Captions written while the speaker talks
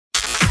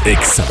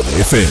Exa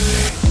FM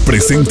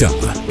presenta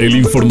el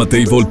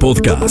Informatable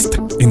Podcast.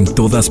 En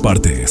todas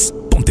partes,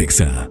 ponte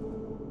Exa.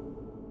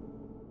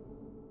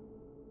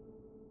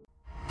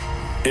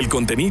 El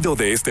contenido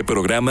de este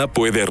programa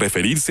puede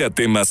referirse a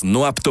temas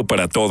no apto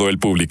para todo el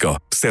público.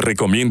 Se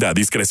recomienda a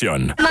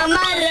discreción.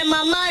 Mamarre.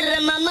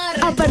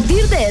 A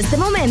partir de este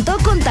momento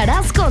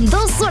contarás con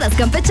 2 horas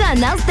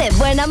campechanas de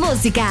buena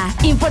música,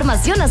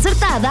 información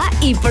acertada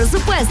y, por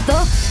supuesto,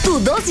 tu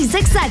dosis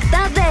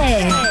exacta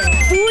de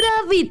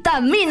pura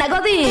vitamina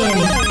Godín.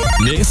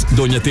 Nes,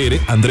 Doña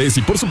Tere, Andrés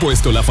y, por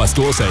supuesto, la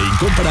fastuosa e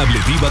incomparable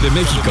Diva de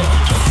México.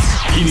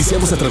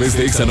 Iniciamos a través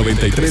de Exa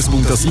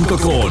 93.5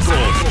 con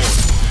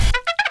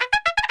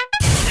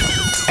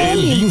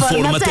el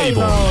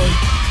Informatable.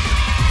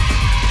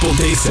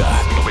 Ponte Exa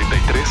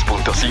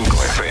 93.5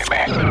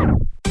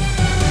 FM.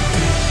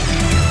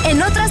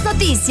 En otras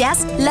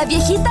noticias, la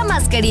viejita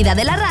más querida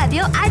de la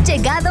radio ha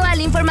llegado al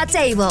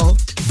Informatable.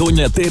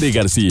 Doña Tere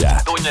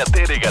García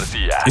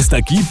está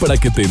aquí para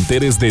que te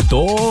enteres de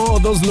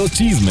todos los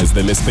chismes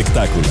del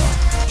espectáculo.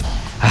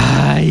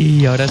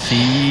 Ay, ahora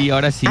sí,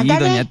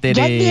 Ándale, Doña Tere.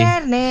 Ya es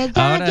viernes,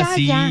 ahora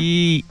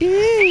sí.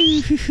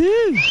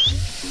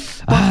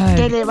 Pues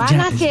que le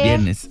van a hacer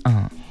viernes.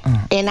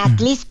 en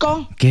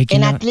Atlisco. ¿Qué?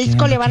 En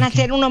Atlisco le van a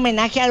hacer un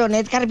homenaje a don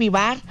Edgar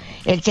Vivar,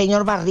 el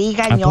señor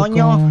Barriga, el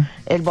ñoño, poco?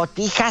 el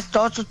Botijas,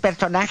 todos sus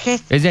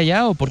personajes. ¿Es de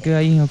allá o por qué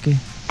ahí o qué?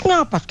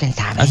 No, pues quién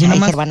sabe. ¿Así Ahí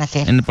nomás? se van a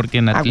hacer. ¿Por qué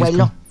en Atlisco?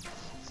 Abuelo.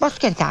 Pues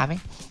quién sabe.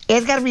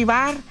 Edgar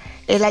Vivar,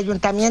 el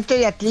ayuntamiento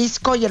de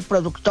Atlisco y el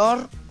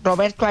productor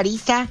Roberto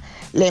Ariza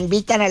le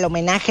invitan al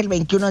homenaje el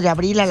 21 de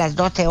abril a las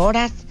 12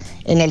 horas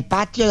en el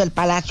patio del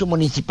Palacio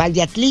Municipal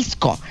de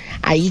Atlisco.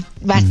 Ahí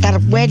va a estar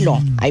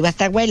Vuelo.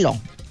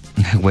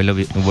 Vuelo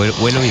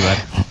Vivar.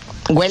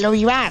 Vuelo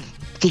Vivar.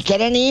 Si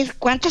quieren ir,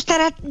 ¿cuánto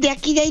estará de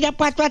aquí de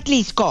Irapuato a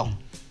Atlisco?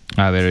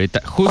 A ver,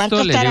 ahorita,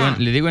 justo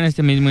le digo en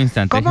este mismo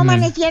instante. ¿Cómo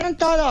amanecieron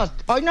todos?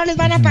 Hoy no les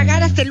van a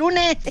pagar hasta el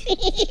lunes.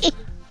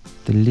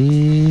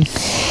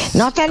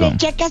 No sale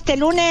cheque hasta el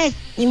lunes,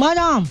 ni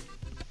modo.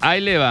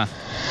 Ahí le va.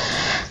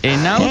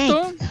 En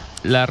auto,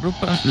 la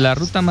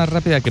ruta más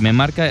rápida que me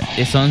marca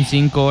son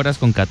 5 horas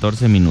con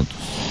 14 minutos.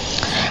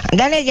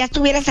 Dale, ya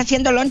estuvieras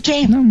haciendo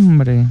lonche. No,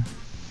 hombre.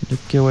 ¿Yo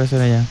qué voy a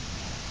hacer allá?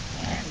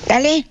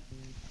 Dale,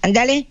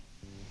 ándale.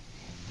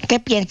 ¿Qué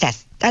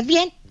piensas? ¿Estás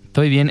bien?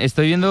 Estoy bien.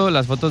 Estoy viendo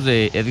las fotos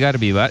de Edgar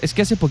Vivar. Es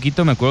que hace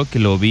poquito me acuerdo que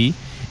lo vi,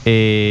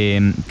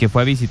 que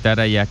fue a visitar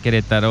allá a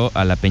Querétaro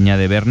a la Peña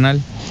de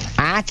Bernal.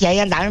 Ah, sí, ahí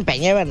andaba en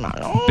Peña de Bernal.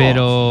 No.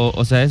 Pero,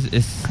 o sea, es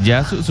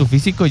ya su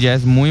físico ya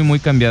es muy, muy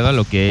cambiado a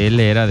lo que él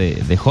era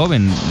de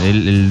joven.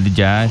 Él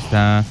ya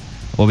está,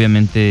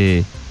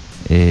 obviamente,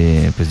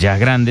 pues ya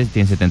grande,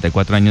 tiene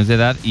 74 años de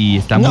edad y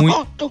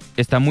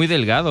está muy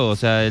delgado. O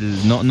sea, él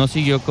no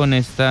siguió con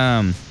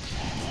esta,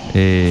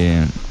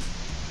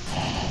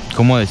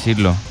 ¿cómo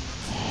decirlo?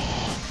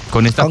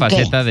 Con esta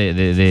faceta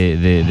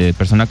de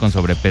persona con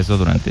sobrepeso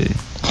durante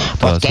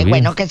toda pues qué su vida.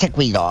 bueno que se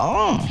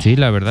cuidó. Sí,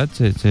 la verdad,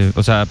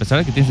 o sea, a pesar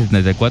de que tiene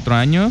 74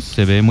 años,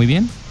 se ve muy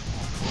bien.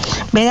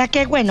 ¿Verdad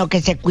qué bueno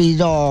que se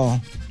cuidó?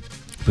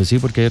 Pues sí,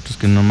 porque hay otros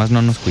que nomás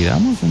no nos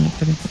cuidamos.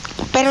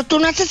 Pero tú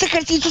no haces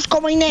ejercicios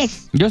como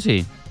Inés. Yo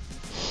sí.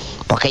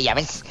 Porque ya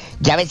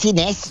ves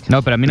Inés.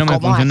 No, pero a mí no me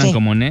funcionan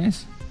como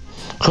Inés.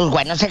 Sus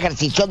buenos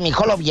ejercicios, mi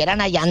hijo lo vieran,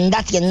 allá anda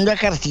haciendo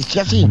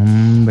ejercicios y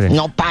hombre.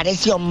 No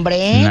parece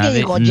hombre, le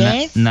digo,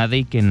 yes. Nada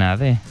y que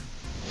nade.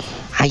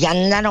 Allá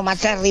anda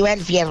nomás arriba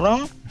del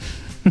fierro.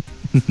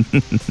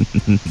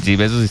 Sí,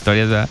 ves sus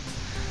historias, ¿verdad?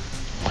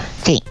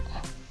 Sí.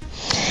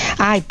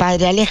 Ay,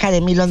 padre, aleja de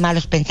mí los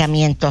malos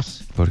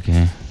pensamientos. ¿Por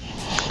qué?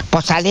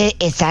 Pues sale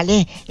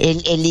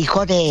el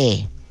hijo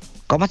de,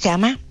 ¿cómo se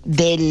llama?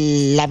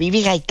 De la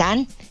Bibi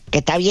Gaitán, que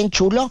está bien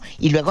chulo,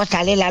 y luego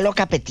sale Lalo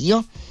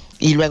Capetillo.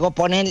 Y luego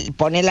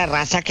pone la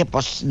raza que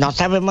pues no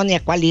sabemos ni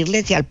a cuál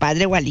irle, si al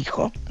padre o al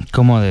hijo.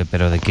 ¿Cómo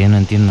pero de qué? No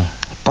entiendo.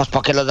 Pues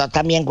porque los dos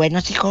están bien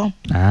buenos, hijo.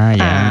 Ah,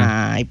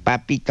 ya. Ay,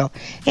 papito,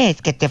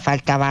 es que te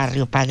falta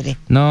barrio, padre.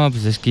 No,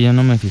 pues es que yo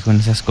no me fijo en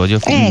esas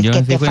cosas. Yo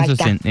me fijo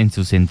en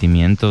sus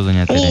sentimientos,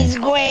 doña Tere. ¡Mis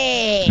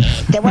güey!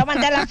 Te voy a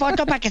mandar la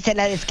foto para que se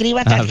la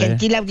describas al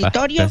gentil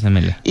auditorio.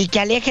 Pásamela. Y que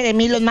aleje de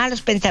mí los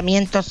malos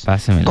pensamientos.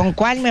 Pásamela. ¿Con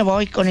cuál me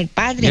voy? ¿Con el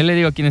padre? Yo le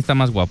digo quién está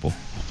más guapo,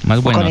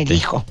 más bueno. Con el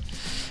hijo.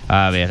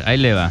 A ver, ahí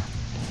le va.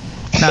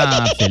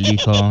 No,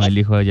 el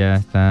hijo ya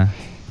está.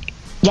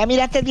 ¿Ya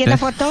miraste bien la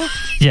foto?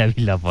 Ya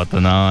vi la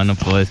foto, no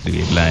puedo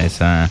describirla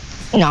esa.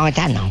 No,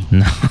 ya no.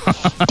 No.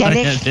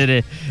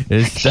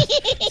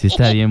 Sí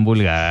está bien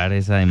vulgar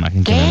esa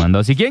imagen que me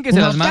mandó. Si quieren que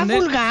se las mande.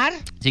 ¿No está vulgar?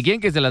 Si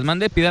quieren que se las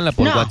mande, pídanla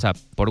por WhatsApp.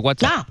 Por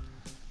WhatsApp. No.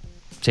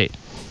 Sí.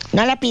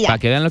 No la pidan. Para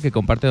que vean lo que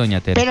comparte Doña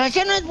Tere. Pero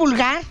ese no es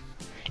vulgar.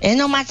 Es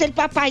nomás el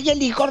papá y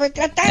el hijo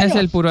retratados. Es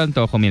el puro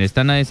antojo. Mire,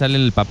 están ahí, sale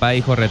el papá e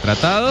hijo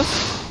retratados.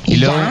 Y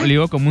luego le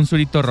digo como un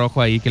surito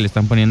rojo ahí que le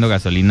están poniendo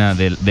gasolina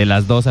de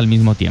las dos al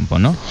mismo tiempo,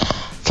 ¿no?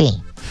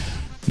 Sí.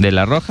 De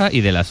la roja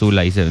y del azul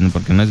ahí se ven,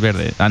 porque no es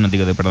verde. Ah, no,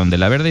 de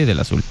la verde y del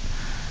azul.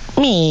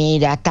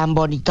 Mira, tan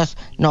bonitos.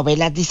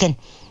 Novelas dicen.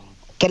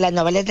 que las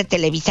novelas de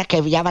Televisa,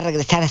 que ya va a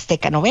regresar a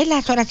Azteca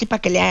Novelas, ahora sí para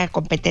que le haga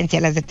competencia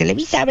a las de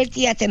Televisa, a ver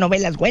si hace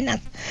novelas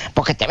buenas.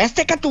 Porque TV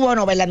Azteca tuvo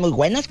novelas muy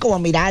buenas, como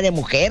Mirada de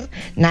Mujer,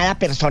 Nada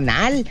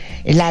Personal,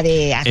 la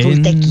de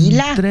Azul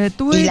Tequila,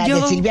 y la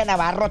de Silvia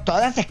Navarro,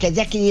 todas, es que es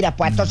de aquí de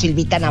Irapuato,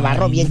 Silvita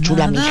Navarro, bien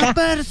chula, mija.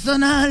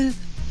 Personal.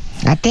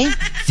 ¿Ate?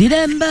 Sin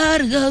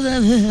embargo...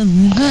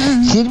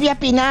 Silvia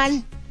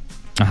Pinal.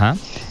 Ajá.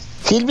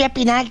 Silvia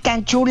Pinal,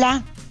 tan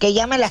chula, que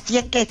ya me la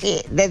siente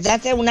desde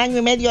hace 1 año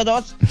y medio,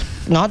 2.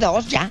 No,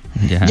 2 ya.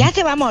 Ya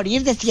se va a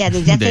morir, decía,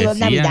 desde hace 2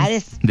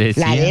 navidades.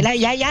 La Adela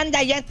ya anda,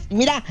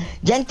 mira,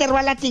 ya enterró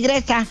a la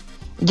tigresa,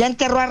 ya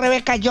enterró a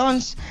Rebeca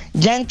Jones,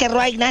 ya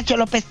enterró a Ignacio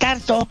López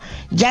Tarso,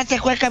 ya se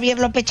fue Javier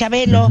López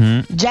Chabelo,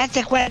 ya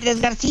se fue Andrés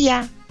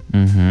García.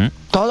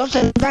 Todos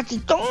en un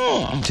ratito.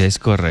 Sí, es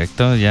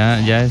correcto, ya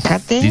es,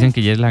 dicen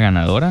que ya es la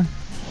ganadora,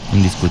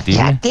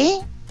 indiscutible.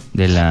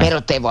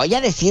 Pero te voy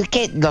a decir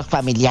que los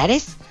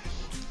familiares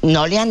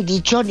no le han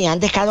dicho ni han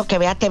dejado que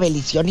vea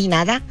televisión ni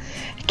nada,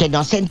 que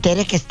no se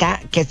entere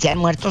que se han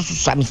muerto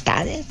sus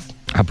amistades.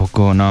 ¿A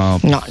poco no?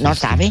 Pues, no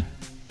sabe.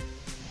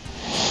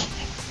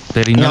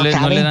 Pero ¿y no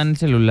le dan el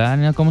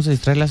celular? ¿Cómo se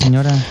distrae la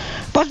señora?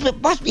 Pues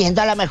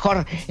viendo a lo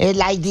mejor el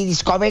ID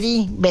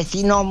Discovery,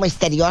 Vecino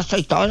Misterioso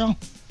y todo.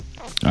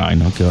 Ay,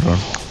 no, qué horror.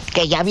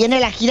 Que ya viene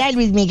la gira de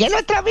Luis Miguel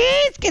otra vez,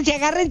 que se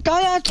agarren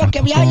todos,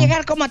 porque voy a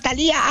llegar como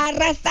Talía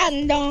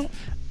arrasando.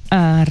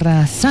 Ay,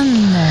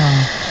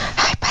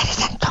 Padre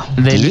Santo.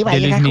 ¿De Luis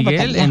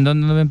Miguel? ¿En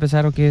dónde va a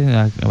empezar o qué?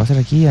 ¿Va a ser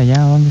aquí, allá?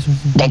 ¿Dónde es?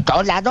 De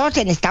todos lados,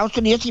 en Estados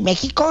Unidos y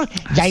México.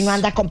 Ya ahí no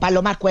anda con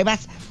Paloma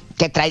Cuevas,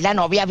 que trae la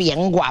novia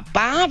bien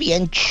guapa,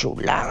 bien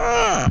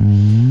chula.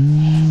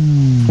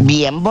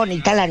 Bien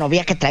bonita la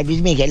novia que trae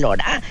Luis Miguel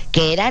ahora,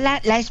 que era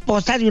la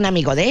esposa de un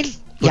amigo de él.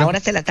 Y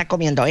ahora se la está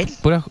comiendo él.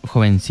 Pura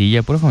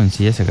jovencilla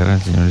se agarra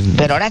el señor.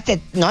 Pero ahora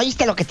 ¿no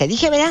oíste lo que te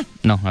dije, verdad?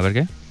 No, a ver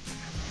qué.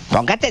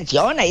 Ponga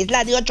atención, ahí es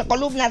la de 8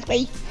 columnas,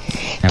 güey.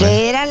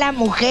 Que era la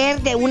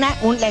mujer de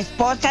la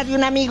esposa de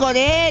un amigo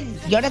de él.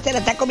 Y ahora se la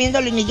está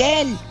comiendo Luis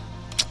Miguel.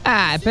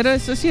 Ah, pero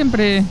eso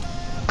siempre.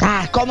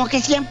 ¿Cómo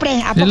que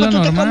siempre? ¿A poco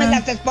tú te comes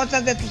las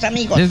esposas de tus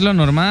amigos? Es lo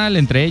normal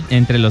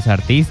entre los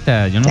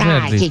artistas. Yo no soy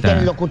artista. ¿Sí, tú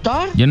eres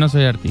locutor? Yo no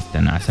soy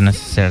artista, no, eso no es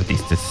ser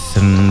artista. Es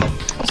un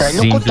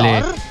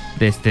simple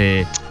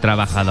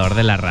trabajador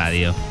de la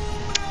radio.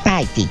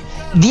 Ay, sí.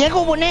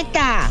 Diego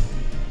Boneta.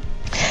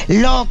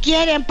 Lo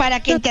quieren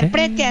para que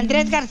interprete a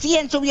Andrés García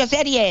en su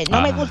bioserie.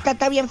 No me gusta,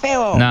 está bien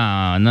feo.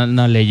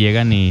 No le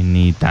llega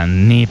ni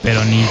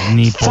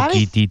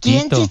poquitito.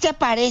 ¿Quién sí se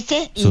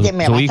parece? Y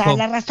me vas a dar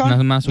la razón. No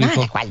es más su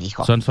hijo. ¿Cuál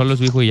hijo? Son solo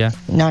su hijo y ya.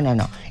 No.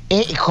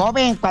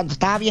 Joven, cuando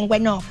estaba bien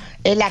bueno.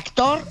 El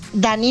actor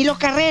Danilo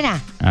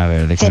Carrera. A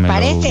ver, déjame se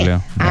parece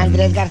a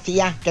Andrés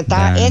García. Que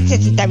ese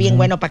sí está bien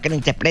bueno para que lo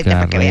interprete,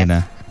 para que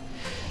veas.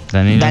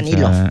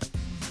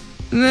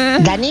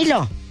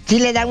 Danilo. Sí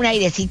le da un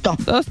airecito.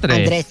 2, 3.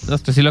 Andrés.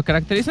 2, 3. Si lo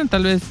caracterizan,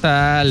 tal vez.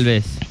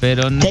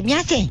 Pero no. Se me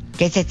hace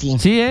que ese sí.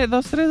 Sí,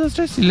 2, 3.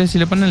 Si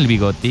le ponen el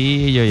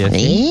bigotillo y así.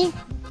 ¿Sí?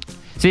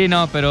 Sí,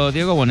 no, pero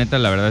Diego Boneta,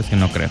 la verdad es que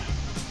no creo.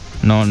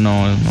 No.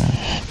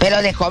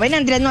 Pero de joven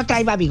Andrés no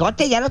traía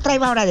bigote, ya lo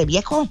traía ahora de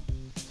viejo.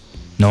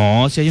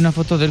 No, si hay una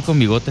foto de él con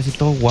bigote así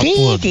todo guapo.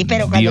 Sí,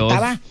 pero cuando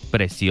estaba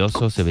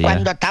precioso se veía.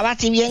 Cuando estaba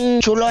así bien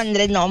chulo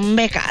Andrés, no,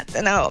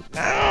 No,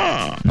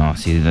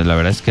 sí, la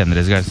verdad es que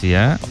Andrés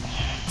García.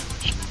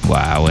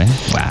 Wow.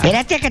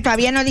 Espérate que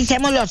todavía no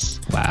decimos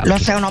los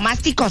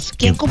onomásticos.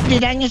 ¿Quién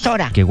cumplirá años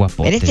ahora? Qué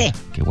guapote. Espérate.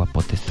 Qué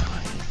guapote está.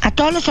 A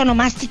todos los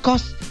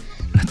onomásticos.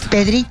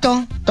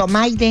 Pedrito,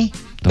 Tomaide,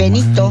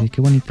 Benito,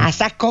 qué bonito.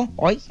 Azaco,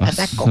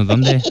 Azaco.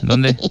 ¿Dónde?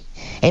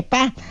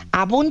 Epa,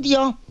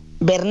 Abundio,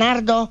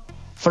 Bernardo,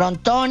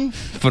 Frontón,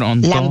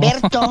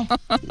 Lamberto,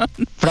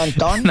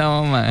 Frontón,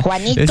 no, man.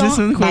 Juanito, ese es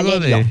un juego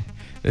Valerio,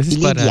 es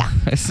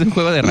un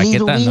juego de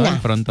raqueta, Liduvina. ¿no?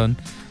 El Frontón.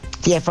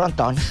 Sí, el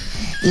Frontón.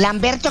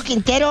 Lamberto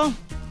Quintero.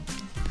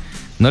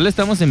 No le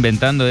estamos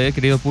inventando,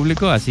 querido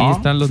público. Así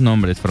están los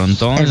nombres.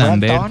 Frontón,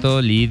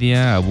 Lamberto,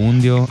 Lidia,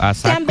 Abundio,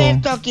 Azaco.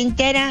 Lamberto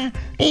Quintera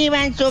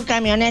iba en su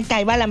camioneta.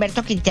 Iba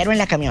Lamberto Quintero en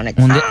la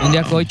camioneta. Un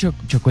día que hoy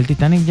chocó el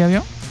Titanic, ¿ya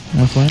vio?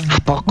 ¿No fue? ¿A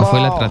poco? ¿No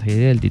fue la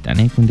tragedia del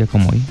Titanic un día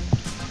como hoy?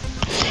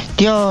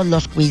 Dios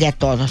los cuide a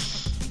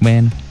todos.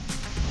 Bueno,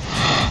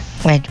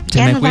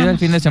 ya me nos cuida vamos. el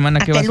fin de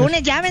semana. ¿Qué va a hacer? Hasta el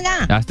lunes ya,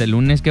 ¿verdad? Hasta el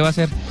lunes, ¿qué va a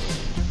hacer?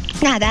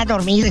 Nada,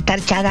 dormir, estar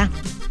echada.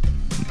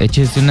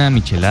 Échese una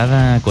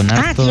michelada con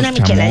harto sí, una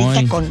chamoy.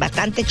 micheladita con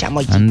bastante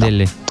chamoycito.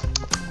 Ándele. Se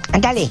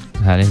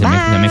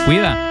me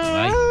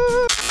cuida.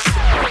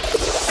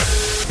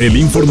 Bye. El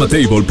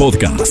Informatable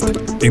Podcast.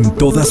 En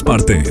todas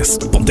partes.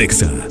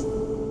 Pontexa.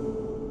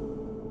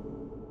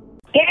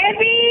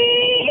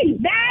 ¡Kevin!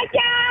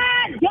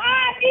 ¡Dayan!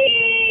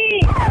 ¡Johnny!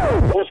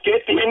 Pues, ¿qué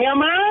tiene,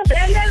 mamá?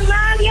 ¡Prende el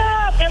radio!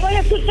 ¡Que voy a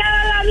escuchar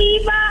a la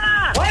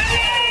Diva!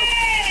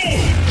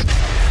 ¡Oye!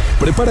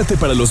 Prepárate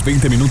para los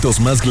 20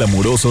 minutos más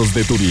glamurosos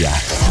de tu día.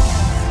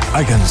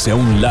 Háganse a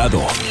un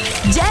lado.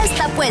 Ya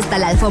está puesta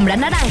la alfombra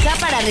naranja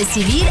para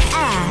recibir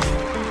a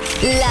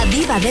la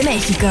Diva de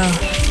México.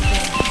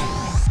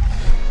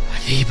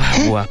 Diva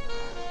guapa.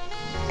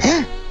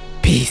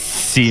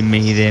 Peace. Sí,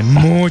 de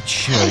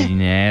mucho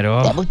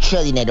dinero. De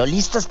mucho dinero.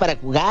 ¿Listos para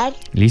jugar?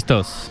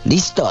 Listos.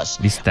 Listos.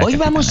 Lista, Hoy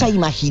capitana. vamos a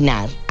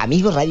imaginar,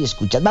 amigos Radio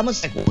Escuchas,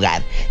 vamos a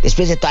jugar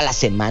después de toda la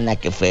semana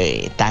que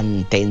fue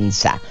tan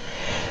tensa.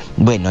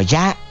 Bueno,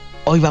 ya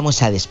hoy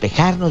vamos a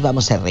despejarnos,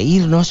 vamos a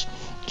reírnos.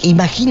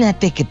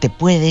 Imagínate que te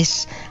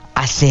puedes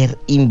hacer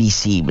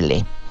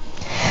invisible.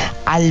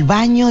 Al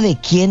baño de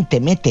quién te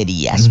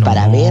meterías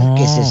para ver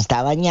que se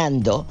está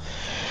bañando.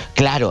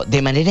 Claro,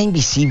 de manera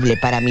invisible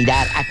para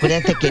mirar.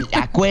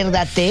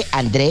 Acuérdate,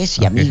 Andrés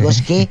y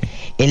amigos, que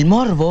el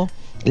morbo,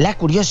 la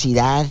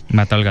curiosidad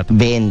Mata al gato.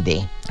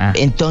 vende.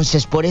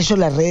 Entonces, por eso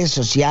las redes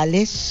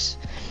sociales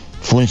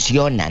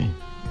funcionan.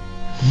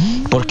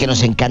 Porque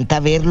nos encanta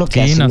ver lo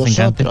que hacen los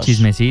otros.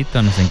 Nos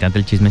encanta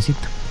el chismecito.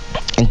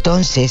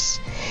 Entonces,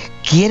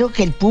 quiero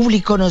que el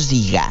público nos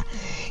diga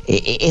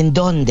en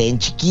dónde, en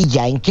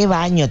chiquilla, en qué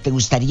baño te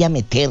gustaría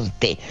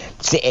meterte,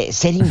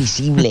 ser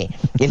invisible.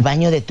 El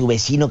baño de tu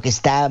vecino que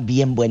está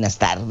bien, buenas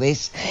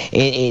tardes.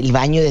 El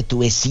baño de tu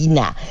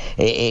vecina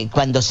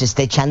cuando se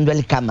está echando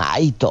el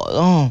camá y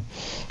todo.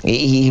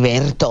 Y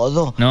ver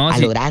todo a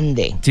lo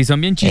grande. Si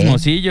son bien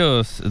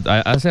chismosillos.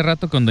 Hace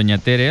rato con Doña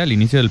Tere, al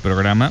inicio del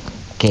programa,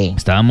 ¿qué?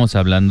 Estábamos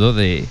hablando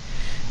de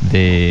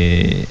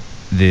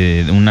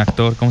un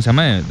actor, ¿cómo se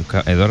llama?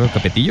 ¿Eduardo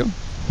Capetillo?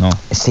 No.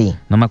 Sí.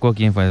 No me acuerdo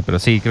quién fue, pero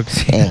sí, creo que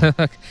sí.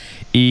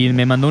 Y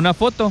me mandó una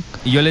foto.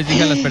 Y yo les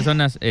dije a las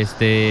personas,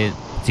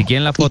 si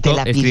quieren la foto,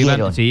 escriban.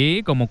 Pidieron.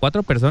 Sí, como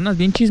 4 personas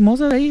bien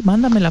chismosas ahí.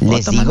 Mándame la foto.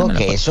 Les digo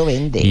que eso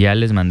vende. Y ya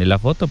les mandé la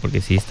foto porque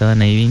sí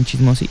estaban ahí bien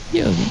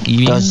chismosillos y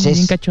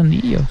bien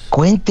cachondillos.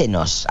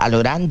 Cuéntenos a lo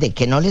grande,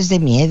 que no les dé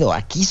miedo.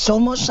 Aquí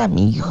somos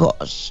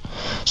amigos.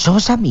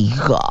 Somos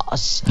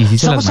amigos. Y sí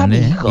se somos las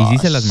mandé. amigos. Y sí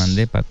se las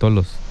mandé para todos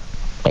los.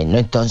 Bueno,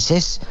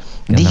 entonces,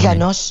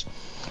 díganos,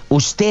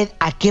 ¿usted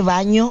a qué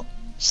baño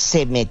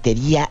se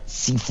metería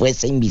si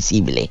fuese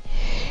invisible?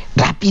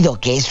 Rápido,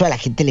 que eso a la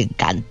gente le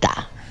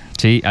encanta.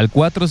 Sí, al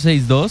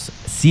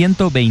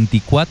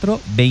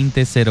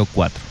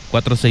 462-124-2004.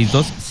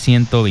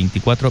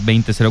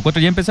 462-124-2004.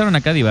 Ya empezaron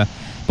acá, Diva.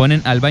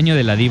 Ponen al baño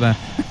de la Diva.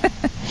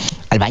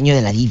 Al baño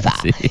de la Diva.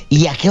 Sí.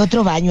 ¿Y a qué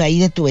otro baño ahí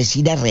de tu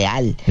vecina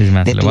real? Es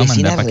más, de se lo tu voy a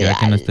vecina mandar para que vea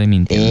que no estoy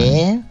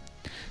mintiendo.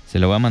 Se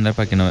lo voy a mandar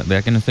para que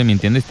vea que no estoy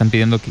mintiendo y están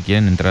pidiendo que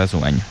quieren entrar a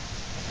su baño.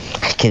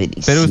 Ay, qué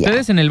delicia. Pero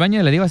ustedes en el baño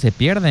de la Diva se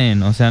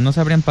pierden, o sea, no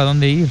sabrían para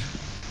dónde ir.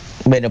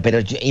 Bueno, pero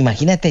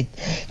imagínate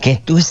que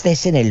tú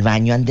estés en el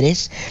baño,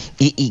 Andrés,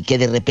 y que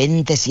de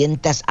repente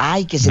sientas,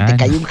 ay, que se te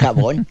cae un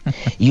jabón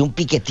y un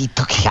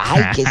piquetito, que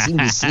ay, que es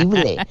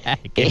invisible.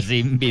 Que es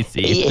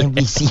invisible.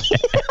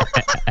 Invisible.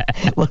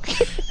 Porque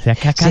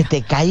acá. Se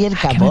te cae el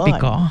jabón. Me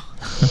picó.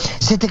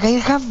 Se te cae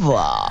el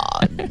jabón.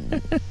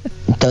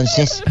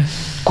 Entonces,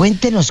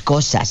 cuéntenos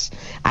cosas,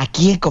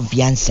 aquí en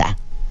confianza.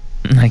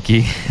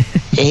 Aquí.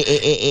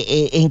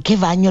 ¿En qué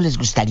baño les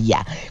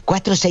gustaría?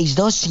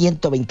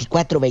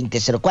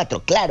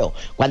 462-124-2004. Claro,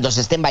 cuando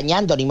se estén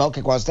bañando, ni modo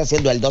que cuando esté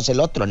haciendo el 2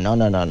 el otro. No.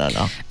 No,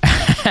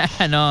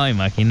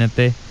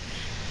 imagínate.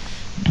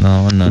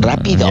 No.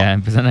 Rápido. Ya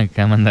empiezan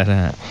acá a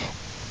mandar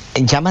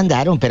Ya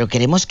mandaron, pero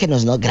queremos que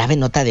nos graben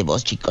nota de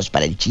voz, chicos,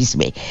 para el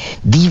chisme.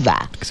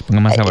 Diva. Que se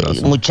ponga más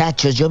sabroso.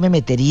 Muchachos, yo me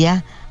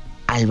metería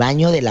al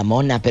baño de la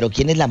mona, pero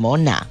 ¿quién es la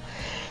mona?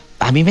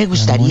 A mí me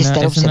gustaría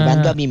estar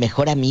observando a mi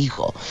mejor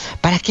amigo.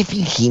 ¿Para qué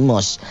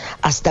fingimos?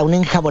 Hasta una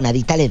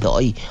enjabonadita le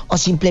doy. O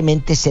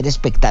simplemente ser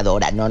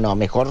espectadora. No,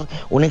 mejor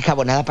una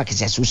enjabonada para que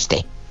se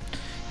asuste.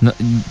 No,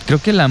 creo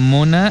que la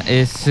mona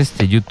es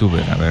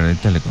youtuber. A ver,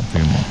 ahorita le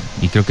confirmo.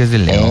 Y creo que es de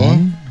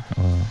León.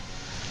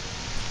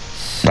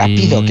 Sí.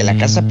 Rápido, que la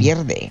casa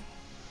pierde.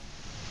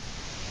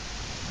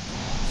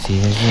 Sí,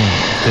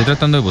 estoy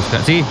tratando de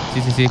buscar. Sí,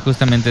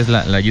 justamente es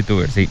la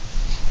youtuber, sí.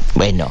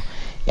 Bueno,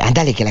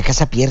 ándale, que la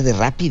casa pierde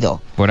rápido.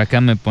 Por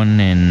acá me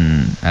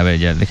ponen... A ver,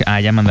 ya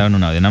mandaron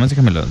un audio. Nada más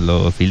déjame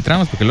lo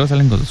filtramos porque luego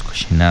salen con sus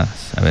cochinadas.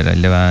 A ver, ahí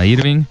le va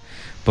Irving.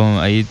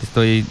 Ahí te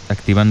estoy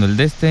activando el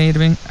de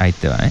Irving. Ahí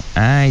te va,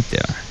 Ahí te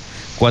va.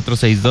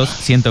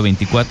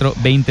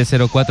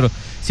 462-124-2004.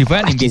 Si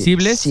fueran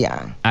invisibles,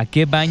 ¿a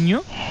qué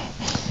baño?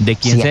 De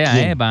quien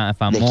sea,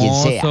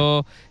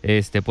 famoso,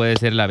 puede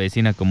ser la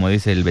vecina, como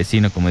dice el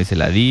vecino, como dice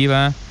la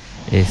Diva,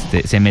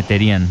 se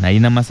meterían. Ahí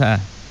nada más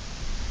nada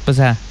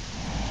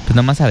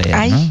más a ver,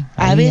 ay, ¿no?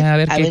 A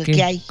ver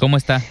qué hay. ¿Cómo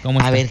está?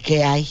 A ver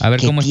qué hay. A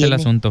ver cómo está el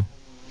asunto.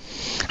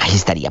 Ay,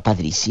 estaría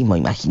padrísimo.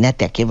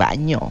 Imagínate a qué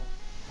baño.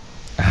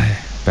 Ay,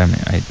 espérame,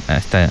 ahí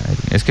está.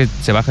 Es que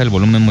se baja el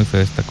volumen muy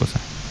feo esta cosa.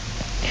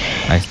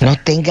 Ahí está. No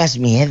tengas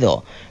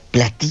miedo.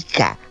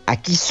 Platica.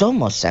 Aquí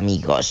somos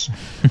amigos.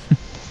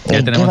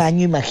 ¿En qué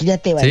baño?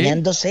 Imagínate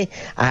bañándose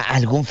a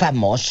algún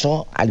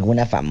famoso,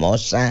 alguna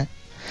famosa.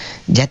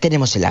 Ya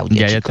tenemos el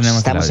audio, chicos. Tenemos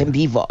estamos el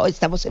audio.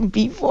 Estamos en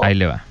vivo. Ahí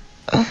le va.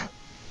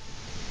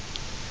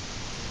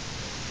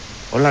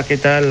 Hola, ¿qué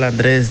tal,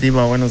 Andrés,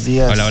 Diva? Buenos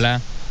días. Hola.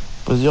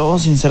 Pues yo,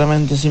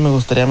 sinceramente, sí me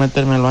gustaría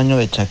meterme al baño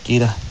de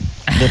Shakira.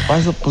 De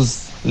paso,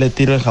 pues, le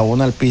tiro el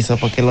jabón al piso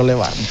para que lo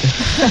levante.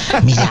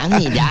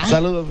 Mira.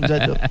 Saludos,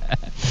 muchachos.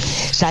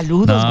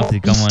 Saludos, no,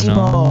 sí, cómo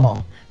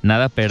no.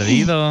 Nada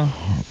perdido.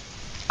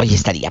 Oye,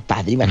 estaría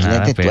padre,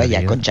 imagínate tú allá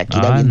perdido. con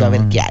Shakira viendo a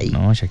ver qué hay.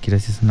 No, Shakira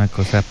sí es una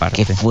cosa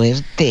aparte. Qué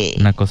fuerte.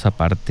 Una cosa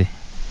aparte.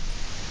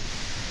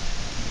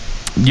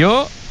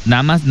 Yo,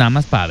 nada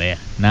más para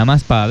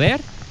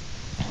ver.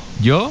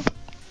 Yo.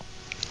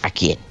 ¿A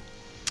quién?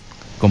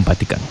 Con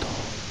Pati Cantú.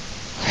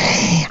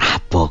 ¿A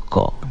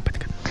poco? Con Pati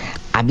Cantú.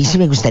 A mí sí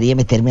me gustaría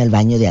meterme al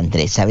baño de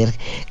Andrés, a ver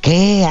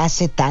qué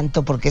hace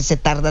tanto, por qué se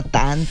tarda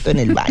tanto en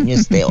el baño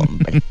este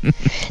hombre.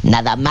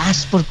 Nada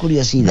más por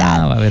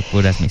curiosidad. No, va a haber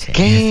puras miserias.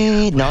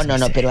 ¿Qué? No,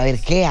 pero a ver,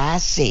 ¿qué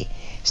hace?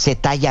 ¿Se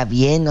talla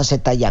bien, no se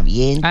talla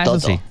bien?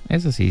 Todo.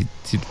 Eso sí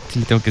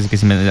tengo que decir que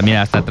sí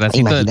mira, hasta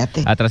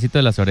atrásito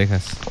de las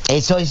orejas.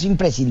 Eso es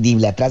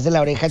imprescindible, atrás de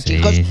la oreja, Sí,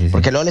 chicos, sí.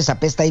 porque luego les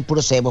apesta ahí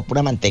puro sebo,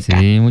 pura manteca.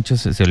 Sí, muchos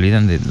se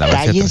olvidan de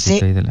lavarse Cállense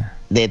atrásito ahí de la...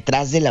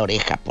 detrás de la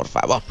oreja, por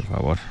favor. Por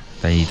favor.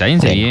 Y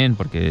tállense bien,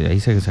 porque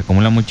ahí se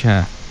acumula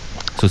mucha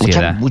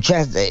suciedad.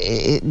 Mucha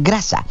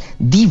grasa.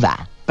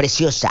 Diva,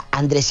 preciosa.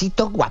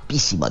 Andresito,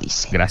 guapísimo,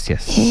 dice.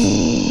 Gracias.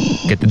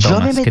 ¿Qué te tomas?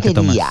 Yo me ¿Qué te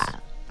tomas? metería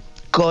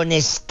con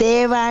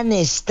Esteban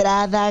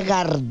Estrada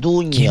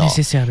Garduño. ¿Quién es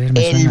ese? A ver,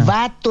 me El suena.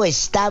 vato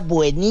está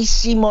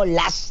buenísimo,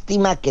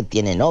 lástima que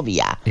tiene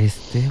novia.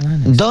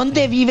 Esteban.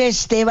 ¿Dónde vive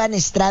Esteban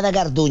Estrada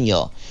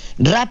Garduño?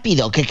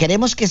 Rápido, que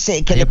queremos que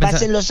le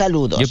pasen los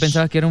saludos. Yo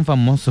pensaba que era un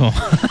famoso.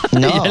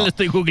 No, ya lo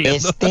estoy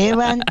googleando.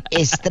 Esteban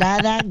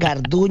Estrada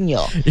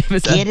Garduño.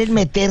 Quieren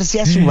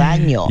meterse a su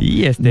baño.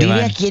 Y Esteban.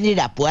 ¿Vive aquí en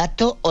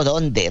Irapuato o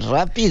dónde?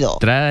 Rápido.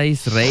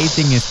 Traes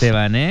rating,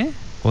 Esteban, ¿eh?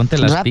 Ponte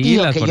las Rápido,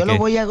 pilas. que porque... yo lo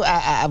voy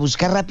a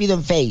buscar rápido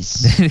en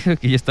Face. Dijo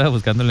que yo estaba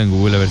buscándolo en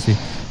Google a ver si...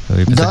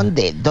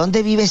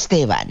 ¿Dónde vive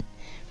Esteban?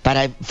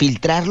 Para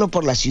filtrarlo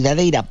por la ciudad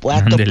de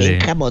Irapuato, Ándele.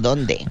 Pénjamo,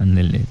 ¿dónde?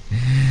 Ándele.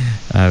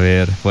 A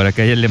ver, por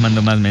acá ya le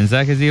mando más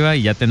mensajes, Diva,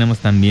 y ya tenemos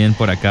también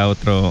por acá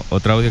otro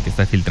audio que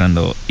está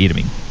filtrando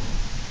Irving.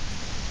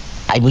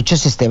 Hay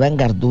muchos Esteban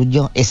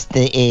Garduño,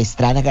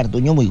 Estrada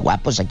Garduño muy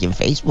guapos aquí en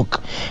Facebook.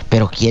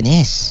 ¿Pero quién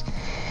es?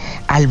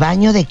 Al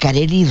baño de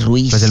Kareli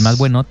Ruiz. Pues el más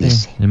buenote.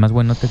 Dice. El más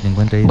buenote te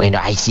encuentra ahí. Bueno,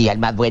 ahí sí, el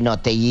más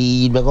buenote.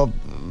 Y luego,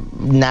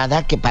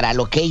 nada, que para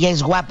lo que ella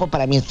es guapo,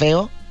 para mí es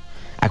feo.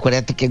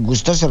 Acuérdate que en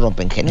gusto se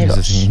rompen géneros.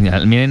 Eso sí.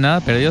 Miren, nada,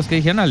 pero ellos, ¿qué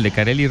dijeron? ¿Al de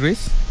Kareli Ruiz?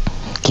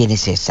 ¿Quién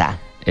es esa?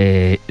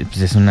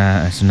 Pues es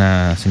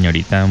una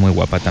señorita muy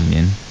guapa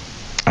también.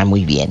 Ah,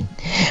 muy bien.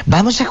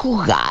 Vamos a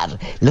jugar.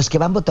 Los que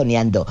van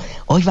botoneando.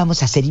 Hoy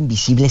vamos a ser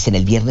invisibles en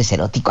el viernes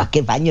erótico. ¿A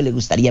qué baño le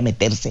gustaría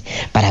meterse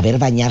para ver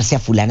bañarse a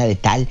fulana de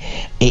tal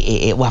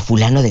o a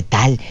fulano de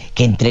tal?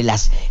 Que entre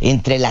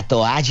la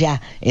toalla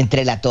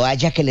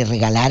que le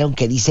regalaron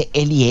que dice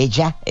él y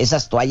ella,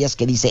 esas toallas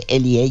que dice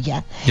él y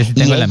ella. Yo sí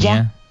tengo y la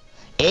mía.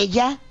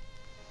 Ella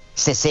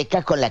se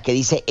seca con la que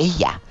dice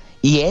ella.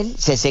 Y él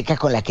se seca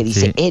con la que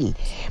dice él.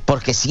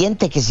 Porque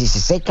siente que si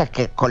se seca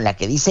con la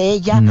que dice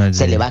ella, no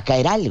se le va a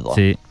caer algo.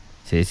 Sí,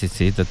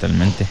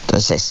 totalmente.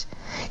 Entonces,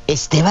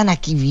 Esteban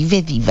aquí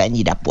vive, Diva, en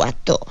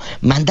Irapuato.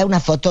 Manda una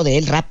foto de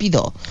él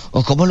rápido.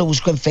 ¿O cómo lo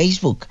busco en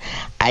Facebook?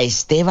 A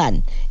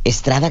Esteban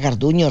Estrada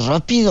Garduño,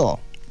 rápido.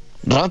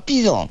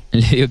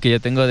 Le digo que yo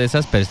tengo de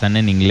esas, pero están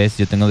en inglés.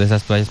 Yo tengo de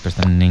esas toallas, pero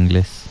están en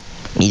inglés.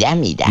 Mira.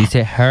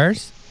 Dice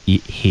hers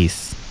y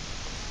his.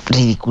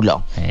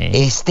 Ridículo.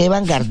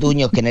 Esteban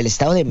Garduño, que en el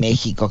Estado de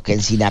México, que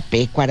en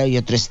Sinapecuaro hay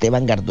otro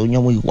Esteban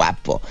Garduño muy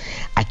guapo,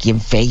 aquí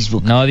en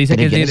Facebook. No, dice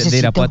Pero que es de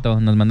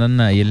Irapuato. Nos mandan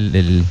ahí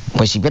el...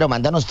 Pues sí, pero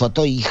mándanos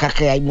foto, hija,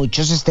 que hay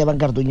muchos Esteban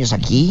Garduños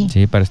aquí.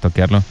 Sí, para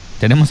estoquearlo.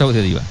 Tenemos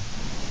audio, Diva.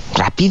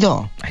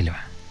 Rápido. Ahí le va.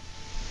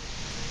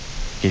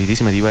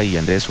 Queridísima Diva y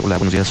Andrés, hola,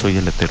 buenos días, soy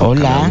el Hetero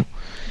Hola. Calado.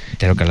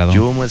 Hetero Calado.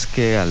 Yo más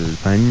que al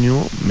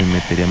baño me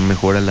metería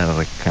mejor a la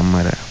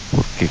recámara,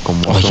 porque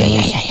como somos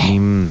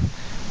team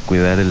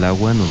cuidar el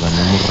agua, nos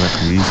bañamos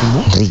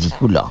rapidísimo.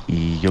 Ridículo.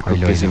 Y yo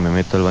creo que si me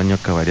meto al baño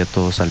acabaría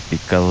todo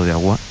salpicado de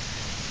agua.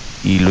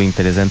 Y lo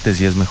interesante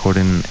sí es mejor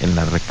en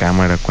la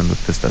recámara cuando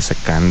te estás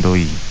secando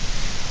y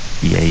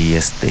ahí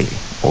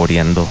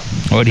oreando.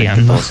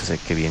 Oreando. Todo se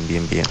seque bien.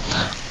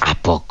 ¿A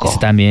poco? Es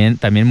también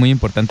muy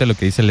importante lo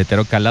que dice el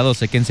Hetero Calado.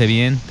 Séquense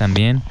bien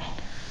también.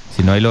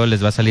 Si no, ahí luego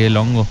les va a salir el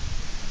hongo.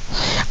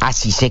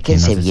 Así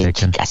séquense Si no se bien,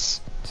 secan.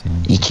 chicas. Sí.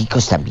 Y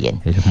chicos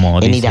también.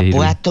 En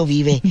Irapuato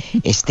vive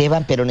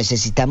Esteban, pero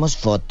necesitamos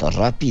fotos,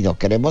 rápido.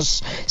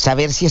 Queremos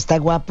saber si está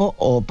guapo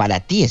o para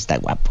ti está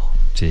guapo.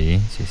 Sí.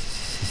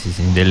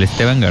 Del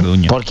Esteban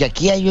Garduño. Porque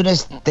aquí hay un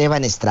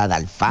Esteban Estrada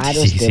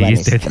Alfaro, Esteban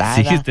Estrada.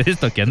 Sí, ustedes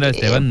toqueando a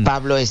Esteban.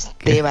 Pablo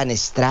Esteban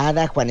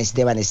Estrada, Juan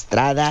Esteban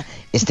Estrada,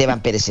 Esteban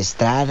Pérez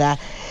Estrada,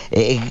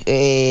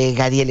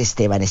 Gadiel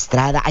Esteban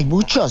Estrada. Hay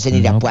muchos en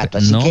Irapuato,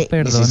 así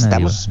que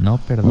necesitamos... Dios, no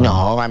perdona.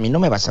 No, a mí no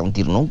me vas a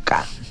hundir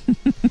nunca.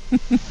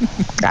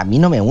 A mí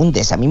no me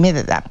hundes, a mí me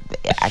da...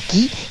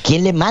 Aquí,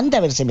 ¿quién le manda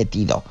haberse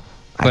metido?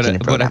 Aquí en el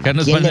por acá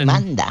nos ¿quién ponen, le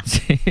manda?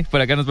 Sí,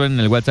 por acá nos ponen en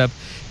el WhatsApp.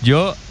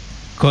 Yo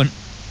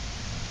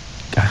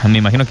me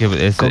imagino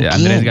que es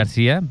Andrés quién?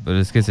 García, pero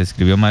es que se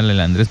escribió mal el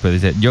Andrés, pero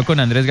dice, yo con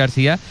Andrés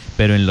García,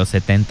 pero en los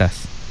 70s.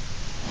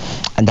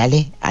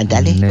 Ándale,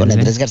 con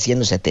Andrés García en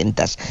los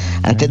 70s.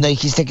 Antes no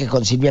dijiste que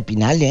con Silvia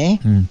Pinal, ¿eh?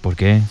 ¿Por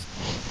qué?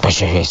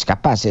 Pues es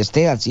capaz,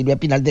 a Silvia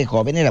Pinal de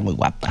joven era muy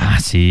guapa. Ah,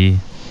 sí.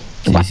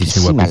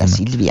 Guapísima la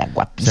Silvia,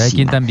 guapísima. ¿Sabe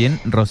quién también?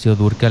 Rocío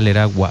Dúrcal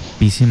era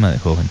guapísima de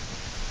joven.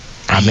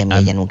 Ay, a mí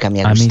ella nunca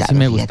me ha gustado. A mí sí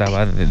me fíjate.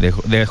 gustaba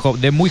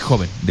de muy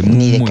joven.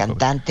 Ni de muy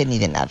cantante, ni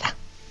de nada.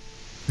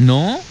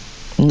 ¿No?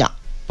 No.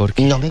 ¿Por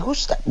qué? No me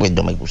gusta. Pues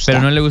no me gusta.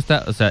 Pero no le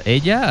gusta, o sea,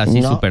 ella,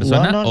 así su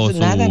persona no, o su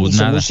nada, ni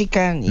su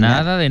música, ni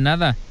nada de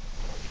nada.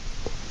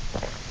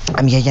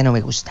 A mí ella no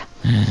me gusta.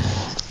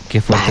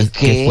 Qué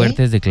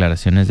fuertes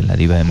declaraciones de la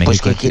Diva de México.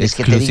 Pues, ¿qué quieres,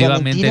 que te diga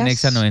exclusivamente en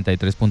mentiras? Exa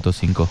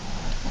 93.5.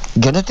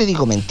 Yo no te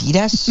digo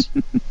mentiras.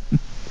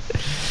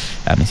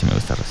 A mí sí me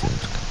gusta Rocío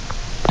Dúrcal.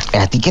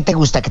 ¿A ti qué te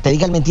gusta? Que te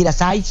digan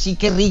mentiras. ¡Ay, sí,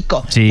 qué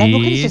rico! Sí, Las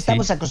mujeres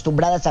estamos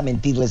acostumbradas a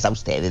mentirles a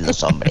ustedes,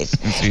 los hombres.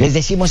 Sí. Les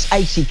decimos,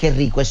 ¡ay, sí, qué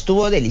rico!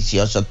 Estuvo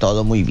delicioso,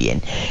 todo muy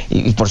bien.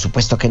 Y por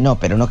supuesto que no,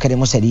 pero no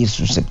queremos herir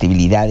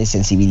susceptibilidades,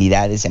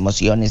 sensibilidades,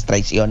 emociones,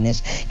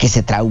 traiciones, que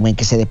se traumen,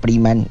 que se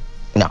depriman.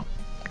 No,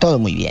 todo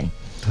muy bien.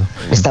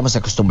 Estamos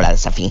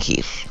acostumbradas a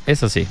fingir.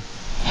 Eso sí.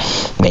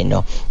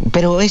 Bueno,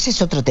 pero ese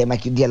es otro tema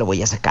que un día lo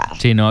voy a sacar.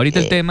 Sí, no, ahorita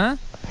el tema...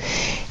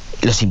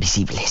 Los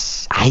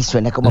Invisibles. Ay,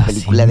 suena como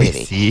película de...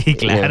 Sí,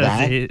 claro,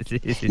 ¿verdad?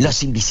 sí.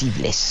 Los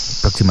Invisibles.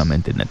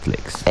 Próximamente en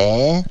Netflix.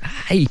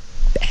 Ay,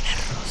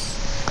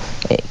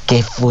 perros.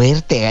 Qué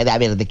fuerte. A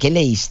ver, ¿de qué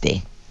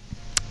leíste?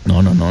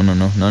 No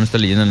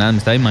estoy leyendo nada. Me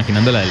estaba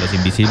imaginando la de Los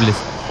Invisibles.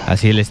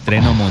 Así el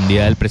estreno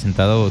mundial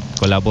presentado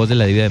con la voz de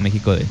la Diva de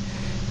México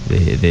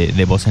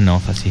de voz en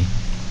off, así.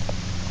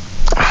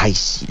 Ay,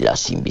 sí,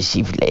 Los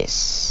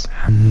Invisibles.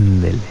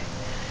 Ándele.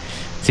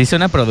 Sí, es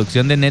una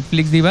producción de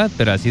Netflix, Diva,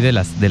 pero así de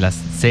las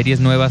series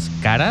nuevas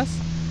caras,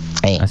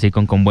 así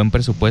con buen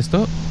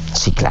presupuesto.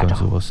 Sí, claro. Con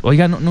su voz.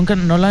 Oiga, nunca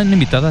no la han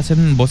invitado a hacer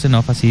un voz en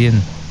off así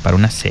para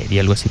una serie,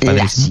 algo así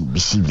padrísimo. Las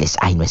Invisibles.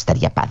 Ay, no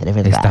estaría padre,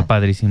 ¿verdad? Está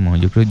padrísimo.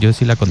 Yo creo yo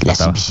sí la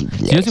contrataba. Las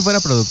Invisibles. Si yo sí fuera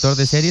productor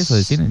de series o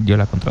de cine, yo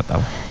la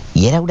contrataba.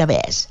 Y era una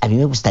vez. A mí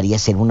me gustaría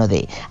ser uno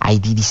de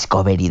ID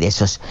Discovery, de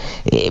esos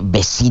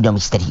vecino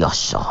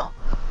misterioso.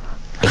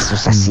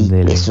 Esos así,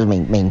 esos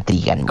me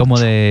intrigan. Como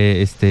mucho.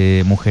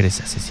 De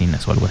mujeres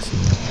asesinas o algo así.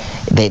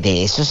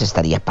 De esos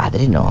estaría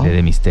padre, ¿no?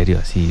 De misterio,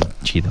 así,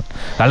 chido.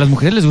 A las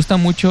mujeres les gustan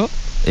mucho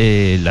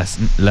las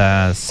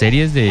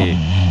series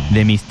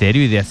de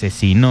misterio y de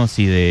asesinos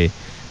y de...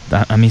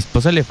 A mi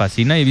esposa le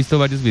fascina y he visto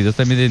varios videos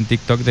también en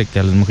TikTok de que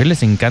a las mujeres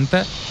les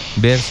encanta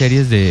ver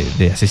series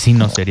de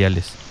asesinos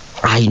seriales.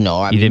 Ay,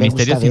 no, a mí y de me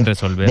misterio gusta sin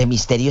resolver. De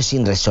misterio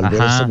sin resolver,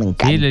 Ajá, eso me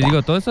encanta. Sí, les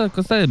digo, toda esa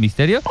cosa de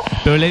misterio.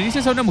 Pero le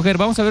dices a una mujer,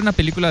 vamos a ver una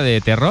película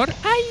de terror.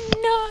 Ay,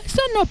 no, eso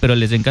no. Pero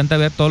les encanta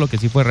ver todo lo que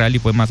sí fue real y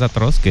fue más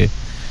atroz que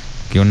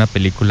una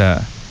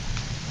película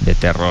de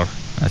terror,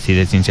 así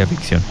de ciencia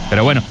ficción.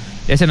 Pero bueno,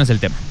 ese no es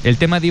el tema. ¿El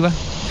tema, Diva?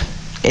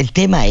 El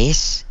tema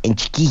es, en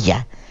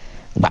chiquilla,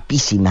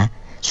 guapísima,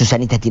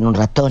 Susanita tiene un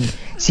ratón.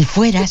 Si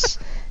fueras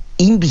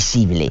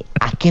invisible,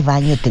 ¿a qué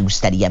baño te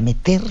gustaría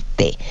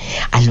meterte?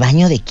 ¿Al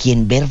baño de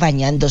quien? ¿Ver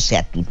bañándose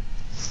a tu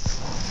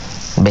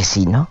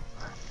vecino?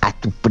 ¿A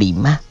tu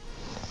prima?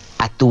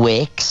 ¿A tu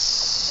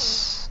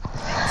ex?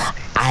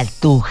 ¿A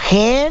tu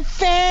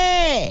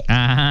jefe?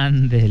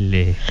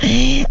 Ándele.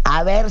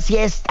 A ver si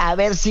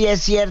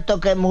es cierto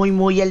que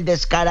muy el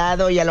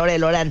descarado y a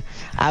Loran.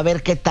 A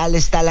ver qué tal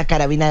está la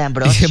carabina de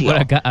Ambrosio. Dice por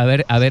acá, a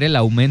ver el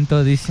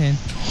aumento, dicen.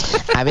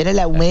 A ver el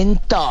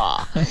aumento.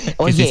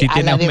 Oye, sí a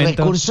tiene la de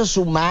aumento. Recursos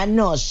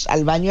Humanos,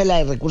 al baño de la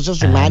de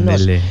Recursos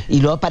Humanos. Ándele.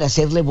 Y luego para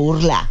hacerle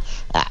burla,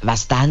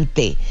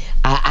 bastante.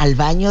 Al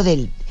baño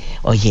del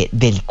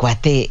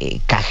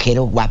cuate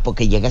cajero guapo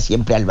que llega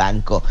siempre al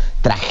banco,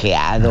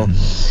 trajeado,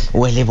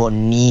 huele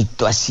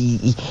bonito,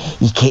 así.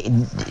 Y que,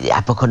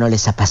 ¿a poco no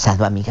les ha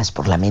pasado, amigas,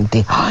 por la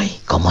mente? Ay,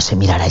 ¿cómo se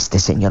mirará este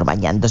señor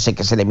bañándose?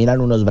 Que se le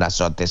miran unos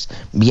brazotes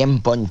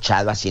bien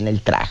ponchado así en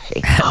el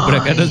traje. Por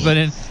acá nos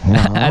ponen ¿no?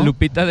 a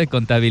Lupita de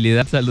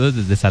Contabilidad, saludos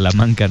desde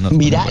Salamanca.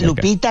 Mira,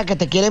 Lupita, que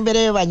te quieren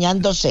ver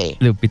bañándose.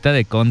 Lupita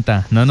de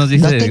Conta, no nos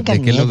dice No de tengan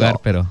qué miedo. lugar,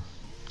 pero...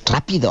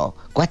 Rápido,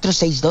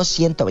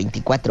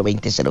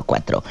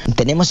 462-124-2004.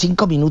 Tenemos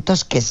 5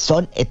 minutos que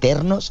son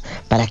eternos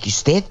para que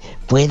usted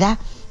pueda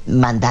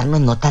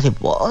mandarnos nota de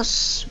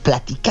voz,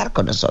 platicar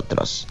con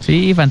nosotros.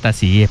 Sí,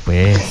 fantasía,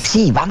 pues.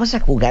 Sí, vamos a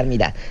jugar,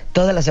 mira,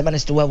 toda la semana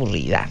estuvo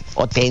aburrida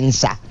o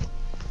tensa.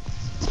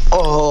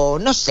 O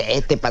no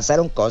sé, te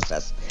pasaron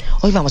cosas.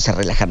 Hoy vamos a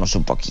relajarnos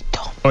un poquito.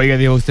 Oiga,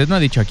 Diego, usted no ha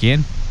dicho a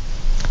quién.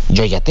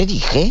 Yo ya te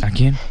dije. ¿A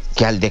quién?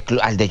 Que al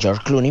de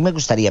George Clooney me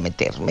gustaría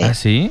meterme. ¿Ah,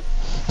 sí?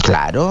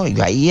 Claro, y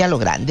ahí a lo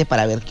grande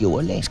para ver qué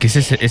huele. Es que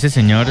ese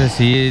señor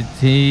sí,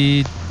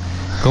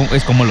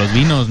 es como los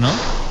vinos, ¿no?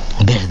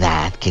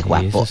 ¿Verdad? Qué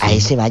guapo. Sí. A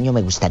ese baño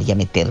me gustaría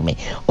meterme.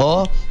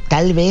 O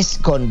tal vez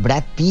con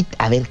Brad Pitt,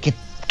 a ver qué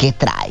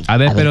trae. A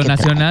ver, pero qué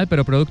nacional,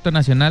 pero producto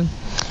nacional.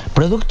 trae.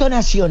 Producto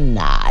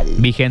nacional.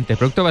 Vigente,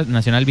 producto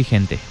nacional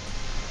vigente.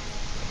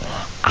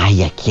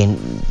 Ay, ¿a quién?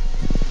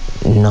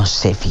 No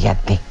sé,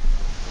 fíjate.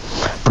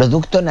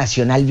 Producto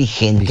nacional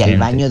vigente. ¿Al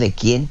baño de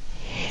quién?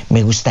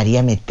 Me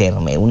gustaría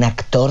meterme. Un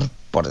actor,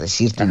 por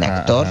decirte, un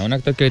actor. Un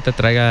actor que ahorita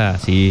traiga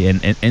así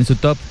en su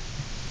top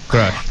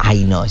crush.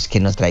 Ay, no, es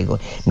que no traigo.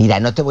 Mira,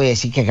 no te voy a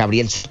decir que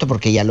Gabriel Soto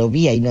porque ya lo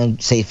vi, ahí no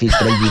se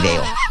filtró el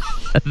video.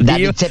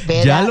 David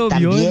Cepeda ¿Ya lo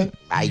vio? también.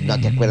 Ay, ¿no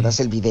te acuerdas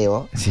el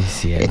video? Sí,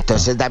 sí.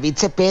 Entonces David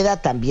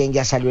Cepeda también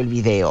ya salió el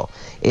video.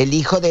 El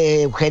hijo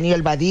de Eugenio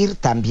El Badir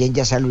también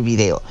ya salió el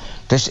video.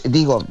 Entonces,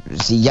 digo,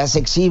 si ya se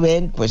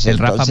exhiben, pues el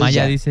entonces Rafa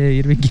Maya ya... dice,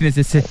 Irving, ¿quién es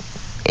ese?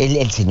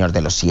 El Señor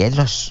de los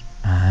Cielos.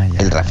 Ah, ya.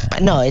 El Rafa...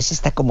 No, ese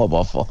está como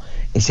bofo.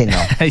 Ese no.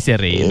 Ahí se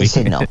ríe, Irving.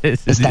 Ese no.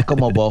 Está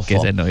como bofo. Que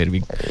ese no,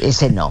 Irving.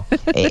 Ese no.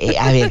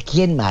 A ver,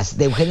 ¿quién más?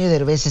 De Eugenio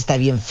Derbez está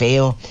bien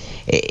feo.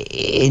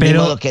 De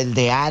modo que el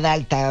de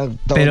Adal está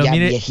todo ya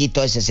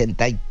viejito, de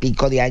 60 y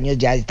pico de años,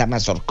 ya está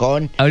más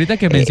horcón. Ahorita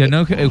que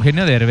mencionó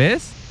Eugenio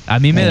Derbez, a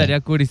mí me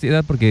daría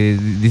curiosidad porque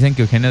dicen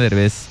que Eugenio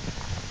Derbez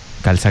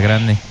calza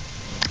grande.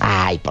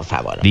 Ay, por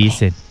favor.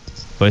 Dicen.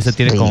 Por eso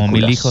tiene como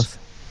 1000 hijos.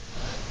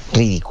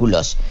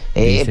 Ridículos.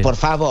 Por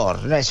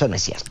favor, no, eso no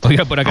es cierto.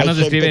 Oiga, por acá nos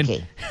escriben.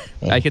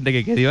 ¿Hay gente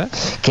que Diva?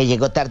 Que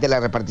llegó tarde a la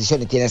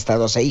repartición y tiene hasta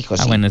 12 hijos.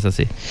 Ah, ¿sí? Bueno, eso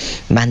sí.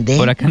 Mandé.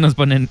 Por acá nos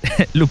ponen,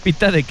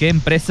 Lupita, ¿de qué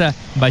empresa?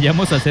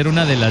 Vayamos a hacer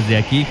una de las de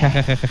aquí.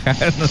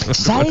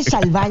 ¿Sabes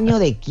al baño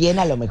de quién?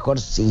 A lo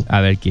mejor sí. A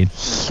ver, ¿quién?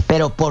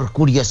 Pero por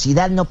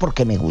curiosidad, no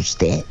porque me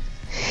guste.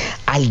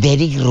 Al de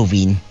Eric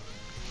Rubin.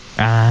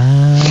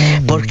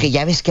 Porque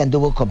ya ves que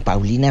anduvo con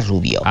Paulina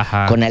Rubio,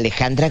 Ajá, con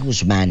Alejandra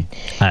Guzmán.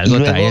 Algo y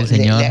luego trae el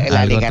señor.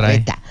 la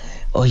Legarreta.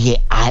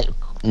 Oye,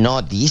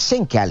 no,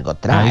 dicen que algo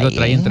trae. Algo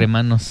trae entre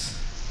manos.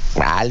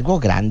 Algo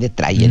grande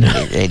trae el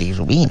Eric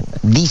Rubin.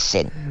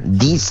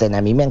 Dicen,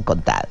 a mí me han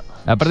contado.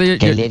 Aparte,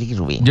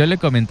 yo le he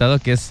comentado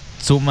que es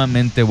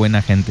sumamente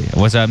buena gente.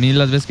 O sea, a mí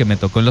las veces que me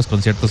tocó en los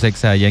conciertos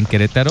EXA allá en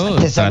Querétaro.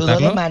 ¿Te saludó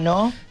de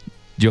mano?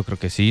 Yo creo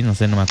que sí, no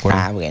sé, no me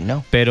acuerdo.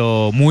 Bueno.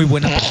 Pero muy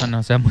buena persona,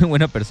 o sea, muy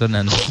buena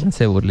persona. No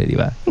se burle,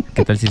 Diva.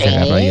 ¿Qué tal si se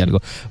agarró ahí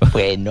algo?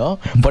 Bueno,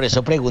 por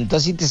eso pregunto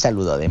si te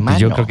saludó de mano.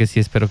 Yo creo que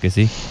sí, espero que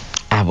sí.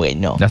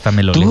 Bueno. Hasta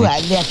me lo Tú leí.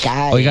 hazle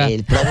acá. Oiga,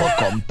 el promo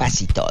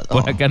compas y todo.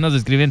 Por acá nos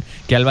escriben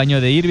que al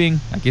baño de Irving.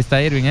 Aquí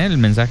está Irving, el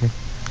mensaje.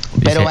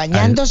 Dice, ¿pero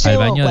bañándose al o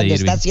baño cuando de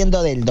está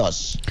haciendo del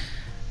 2?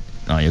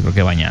 No, yo creo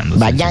que bañándose.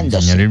 Bañándose.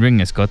 El señor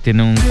Irving Scott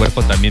tiene un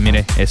cuerpo también,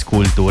 mire,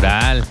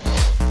 escultural.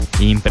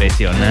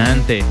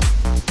 Impresionante.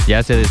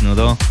 Ya se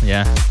desnudó,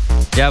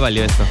 ya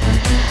valió esto.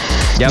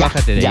 Ya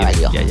bájate de ahí.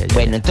 Ya valió. Ya.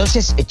 Bueno,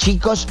 entonces,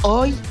 chicos,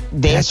 hoy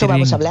de eso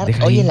vamos a hablar.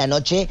 Hoy en la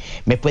noche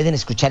me pueden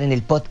escuchar en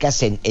el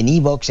podcast, en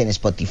iVoox, en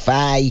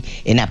Spotify,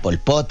 en Apple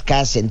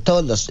Podcasts, en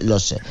todos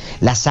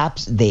las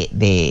apps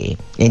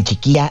en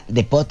Chiquilla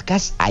de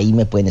podcast. Ahí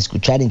me pueden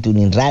escuchar en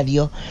TuneIn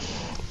Radio,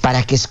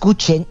 para que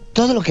escuchen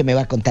todo lo que me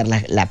va a contar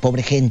la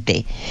pobre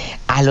gente.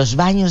 A los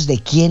baños de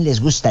quién les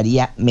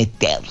gustaría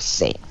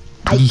meterse.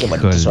 Ay, qué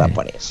bonito se va a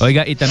poner.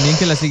 Oiga, y también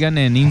que la sigan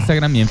en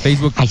Instagram y en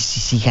Facebook. Ay, sí,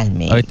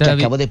 síganme. Ahorita que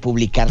acabo de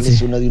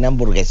publicarles uno de una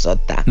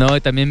hamburguesota. No,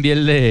 y también vi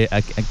el de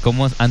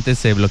cómo antes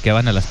se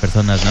bloqueaban a las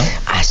personas, ¿no?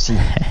 Ah, sí.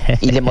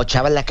 Y le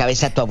mochaban la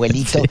cabeza a tu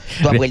abuelito,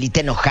 tu abuelita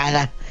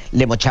enojada.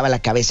 Le mochaba la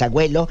cabeza,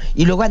 abuelo,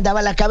 y luego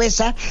andaba la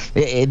cabeza,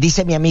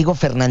 dice mi amigo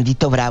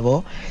Fernandito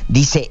Bravo,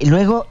 dice,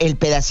 luego el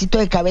pedacito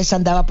de cabeza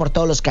andaba por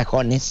todos los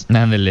cajones.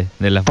 Ándale,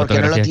 de la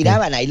fotografía. Porque no lo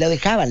tiraban, ahí lo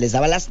dejaban, les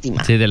daba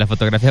lástima. Sí, de la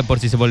fotografía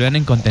por si se volvían a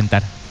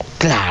incontentar.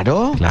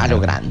 Claro, a lo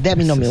grande, a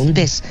mí no me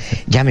hundes.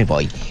 Ya me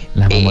voy.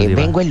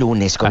 Vengo el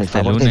lunes, con hasta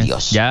el favor de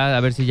Dios. Ya, a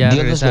ver si ya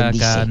Dios regresa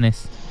acá,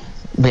 Nes.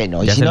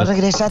 Bueno, ya y si no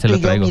regresa, tú y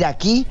yo, mira,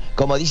 aquí,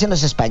 como dicen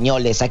los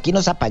españoles, aquí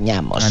nos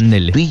apañamos.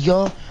 Ándele. Tú y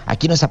yo,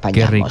 aquí nos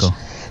apañamos. Qué rico.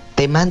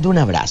 Te mando un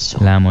abrazo.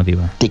 La amo,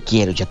 Diva. Te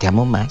quiero, yo te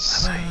amo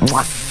más.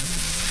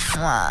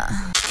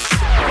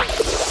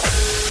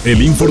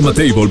 El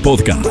Informatable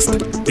Podcast.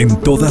 En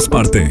todas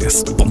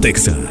partes.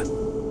 Pontexa.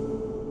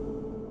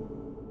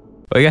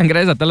 Oigan,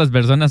 gracias a todas las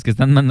personas que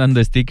están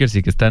mandando stickers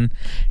y que están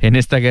en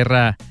esta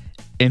guerra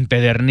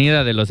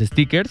empedernida de los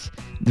stickers.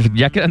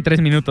 Ya quedan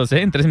 3 minutos,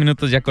 ¿eh? En 3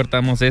 minutos ya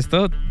cortamos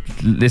esto.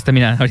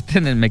 Mira, ahorita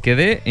me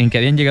quedé en que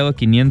habían llegado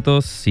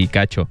 500 y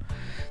cacho.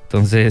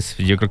 Entonces,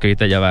 yo creo que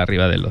ahorita ya va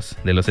arriba de los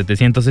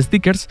 700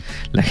 stickers.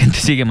 La gente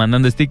sigue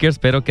mandando stickers,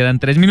 pero quedan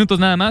 3 minutos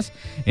nada más.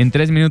 En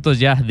 3 minutos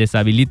ya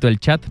deshabilito el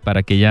chat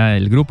para que ya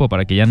el grupo,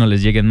 para que ya no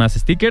les lleguen más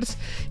stickers.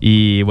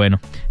 Y bueno,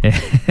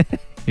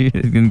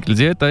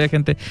 inclusive todavía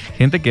gente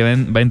que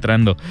va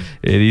entrando.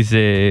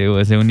 Dice,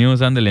 se unió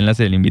usando el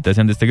enlace de la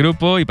invitación de este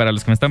grupo. Y para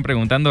los que me están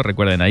preguntando,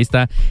 recuerden, ahí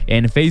está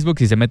en Facebook,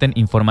 si se meten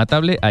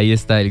Informatable, ahí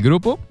está el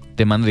grupo.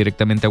 Te mando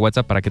directamente a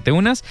WhatsApp para que te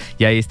unas.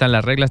 Y ahí están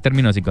las reglas,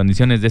 términos y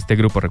condiciones de este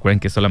grupo. Recuerden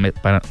que es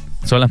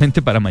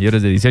solamente para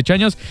mayores de 18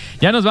 años.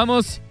 Ya nos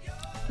vamos.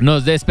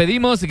 Nos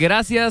despedimos.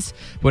 Gracias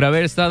por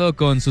haber estado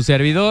con su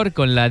servidor,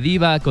 con la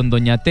Diva, con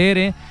Doña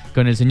Tere,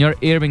 con el señor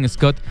Irving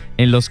Scott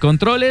en los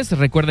controles.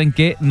 Recuerden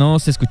que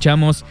nos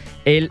escuchamos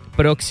el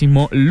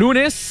próximo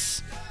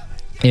lunes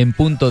en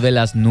punto de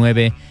las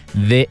 9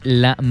 de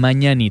la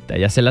mañanita.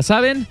 Ya se la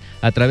saben,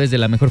 a través de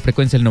la mejor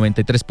frecuencia, el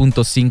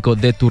 93.5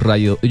 de tu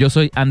radio. Yo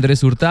soy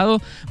Andrés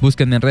Hurtado.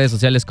 Búsquenme en redes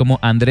sociales como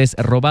Andrés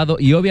Robado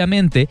y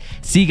obviamente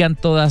sigan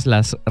todas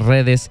las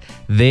redes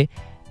de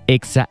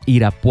Exa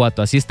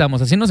Irapuato. Así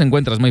estamos, así nos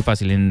encuentras muy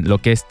fácil en lo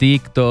que es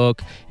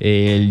TikTok,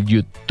 el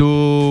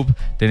YouTube,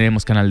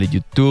 tenemos canal de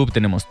YouTube,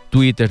 tenemos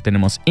Twitter,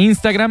 tenemos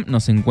Instagram,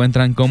 nos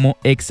encuentran como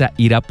Exa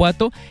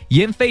Irapuato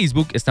y en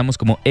Facebook estamos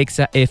como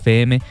Exa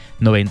FM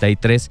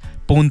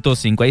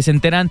 93.5. Ahí se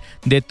enteran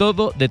de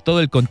todo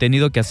el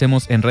contenido que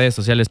hacemos en redes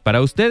sociales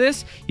para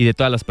ustedes y de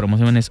todas las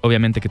promociones,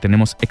 obviamente, que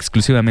tenemos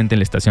exclusivamente en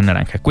la Estación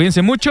Naranja.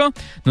 Cuídense mucho,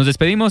 nos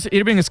despedimos.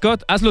 Irving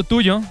Scott, haz lo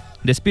tuyo,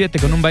 despídete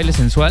con un baile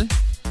sensual.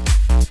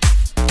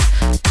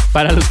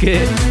 Para los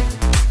que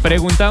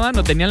preguntaban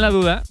o tenían la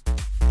duda,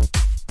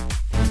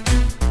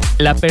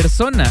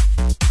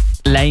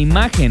 la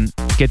imagen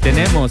que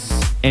tenemos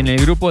en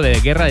el grupo de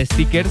Guerra de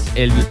Stickers,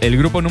 el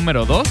grupo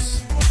número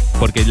 2,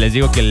 porque les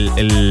digo que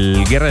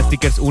el Guerra de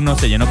Stickers 1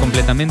 se llenó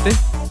completamente,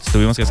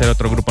 tuvimos que hacer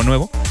otro grupo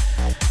nuevo.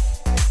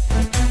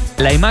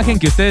 La imagen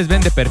que ustedes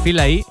ven de perfil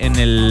ahí en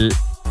el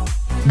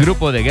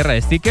grupo de Guerra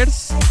de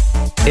Stickers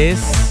es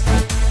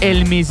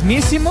el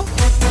mismísimo,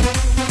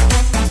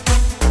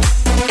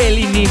 el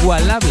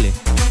inigualable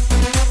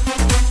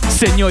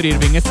señor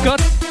Irving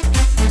Scott,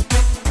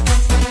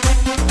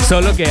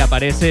 solo que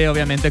aparece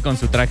obviamente con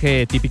su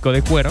traje típico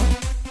de cuero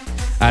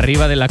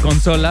arriba de la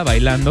consola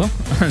bailando,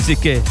 así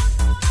que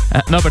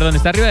no, perdón,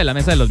 está arriba de la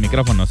mesa de los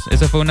micrófonos.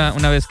 Eso fue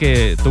una vez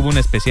que tuvo un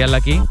especial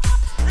aquí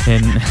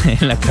en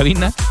la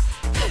cabina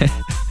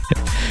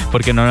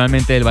porque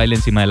normalmente él baila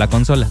encima de la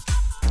consola.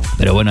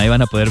 Pero bueno, ahí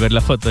van a poder ver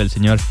la foto del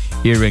señor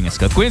Irving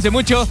Scott. Cuídense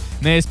mucho,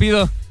 me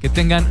despido. Que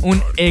tengan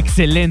un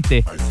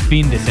excelente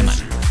fin de semana.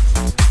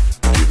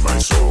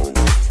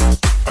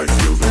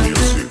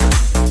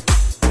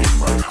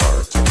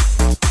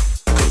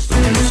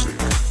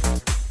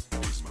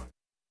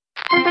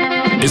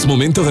 Es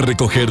momento de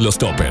recoger los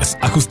toppers,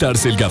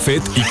 ajustarse el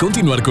gafet y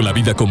continuar con la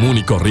vida común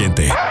y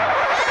corriente.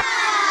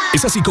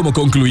 Es así como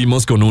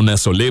concluimos con una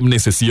solemne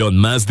sesión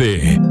más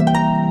de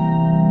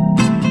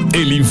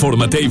El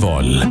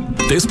Informatable.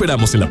 Te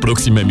esperamos en la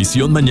próxima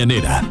emisión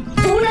mañanera.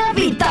 Una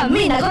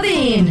vitamina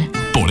Godín.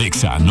 Por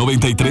Exa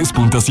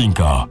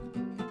 93.5.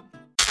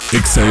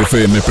 Exa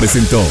FM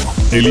presentó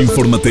El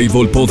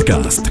Informatable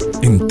Podcast.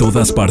 En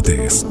todas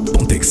partes.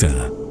 Ponte Exa.